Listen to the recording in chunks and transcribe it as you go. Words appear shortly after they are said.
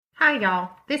Hi y'all,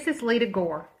 this is Lita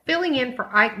Gore, filling in for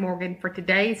Ike Morgan for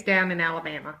today's Down in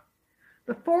Alabama.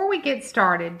 Before we get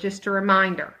started, just a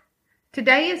reminder.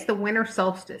 Today is the winter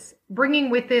solstice, bringing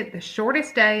with it the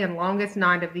shortest day and longest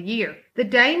night of the year. The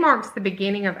day marks the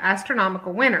beginning of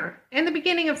astronomical winter and the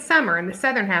beginning of summer in the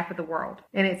southern half of the world,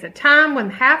 and it's a time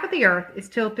when half of the earth is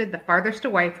tilted the farthest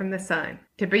away from the sun.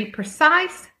 To be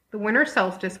precise, the winter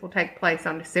solstice will take place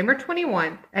on December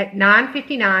 21st at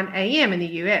 9:59 a.m. in the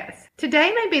U.S.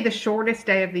 Today may be the shortest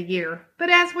day of the year, but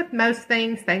as with most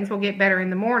things will get better in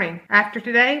the morning. After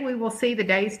today, we will see the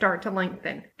days start to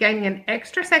lengthen, gaining an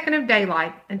extra second of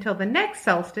daylight until the next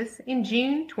solstice in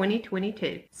June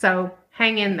 2022. So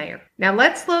hang in there. Now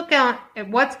let's look at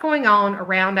what's going on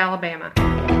around Alabama.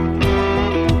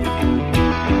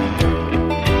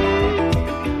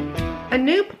 A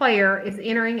new player is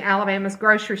entering Alabama's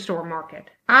grocery store market.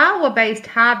 Iowa-based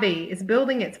Hy-Vee is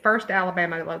building its first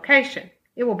Alabama location.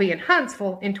 It will be in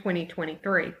Huntsville in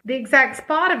 2023. The exact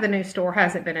spot of the new store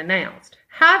hasn't been announced.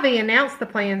 Hy-Vee announced the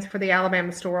plans for the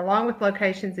Alabama store along with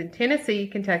locations in Tennessee,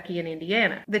 Kentucky, and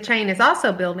Indiana. The chain is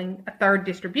also building a third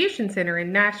distribution center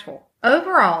in Nashville.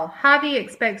 Overall, Hy-Vee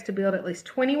expects to build at least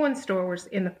 21 stores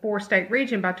in the four-state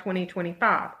region by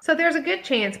 2025, so there's a good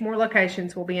chance more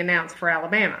locations will be announced for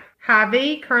Alabama.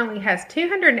 Hy-Vee currently has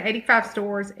 285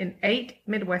 stores in 8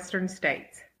 Midwestern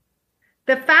states.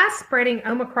 The fast-spreading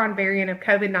Omicron variant of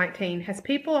COVID-19 has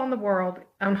people on the world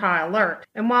on high alert,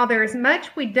 and while there is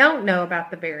much we don't know about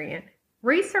the variant,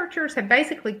 researchers have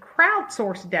basically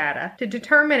crowdsourced data to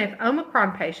determine if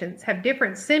Omicron patients have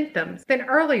different symptoms than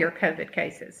earlier COVID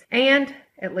cases. And,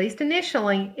 at least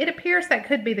initially, it appears that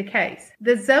could be the case.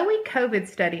 The Zoe COVID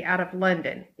study out of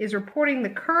London is reporting the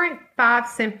current 5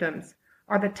 symptoms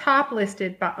are the top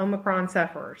listed by Omicron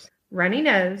sufferers: runny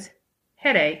nose,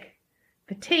 headache,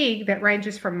 fatigue that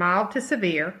ranges from mild to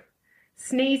severe,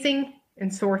 sneezing,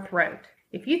 and sore throat.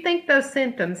 If you think those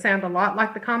symptoms sound a lot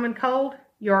like the common cold,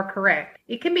 you are correct.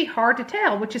 It can be hard to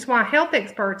tell, which is why health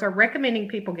experts are recommending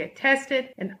people get tested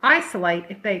and isolate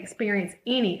if they experience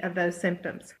any of those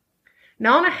symptoms.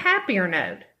 Now, on a happier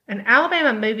note, an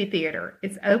Alabama movie theater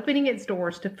is opening its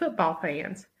doors to football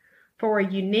fans for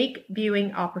a unique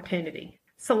viewing opportunity.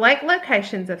 Select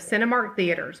locations of Cinemark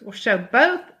theaters will show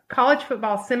both college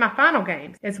football semifinal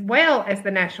games as well as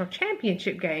the national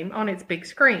championship game on its big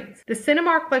screens. The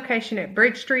Cinemark location at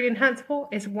Bridge Street in Huntsville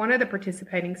is one of the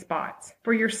participating spots.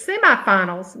 For your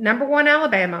semifinals, number 1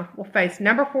 Alabama will face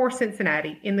number 4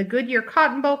 Cincinnati in the Goodyear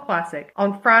Cotton Bowl Classic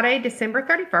on Friday, December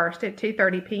 31st at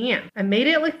 2:30 p.m.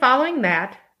 Immediately following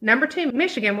that, number 2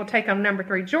 Michigan will take on number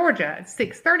 3 Georgia at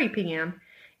 6:30 p.m.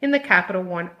 in the Capital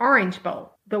One Orange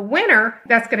Bowl. The winner,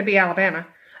 that's going to be Alabama,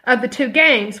 of the 2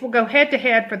 games will go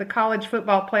head-to-head for the College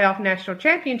Football Playoff National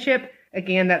Championship,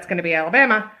 again that's going to be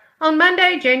Alabama, on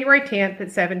Monday, January 10th at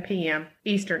 7 p.m.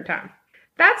 Eastern Time.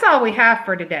 That's all we have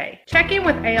for today. Check in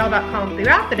with AL.com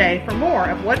throughout the day for more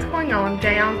of what's going on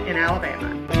down in Alabama.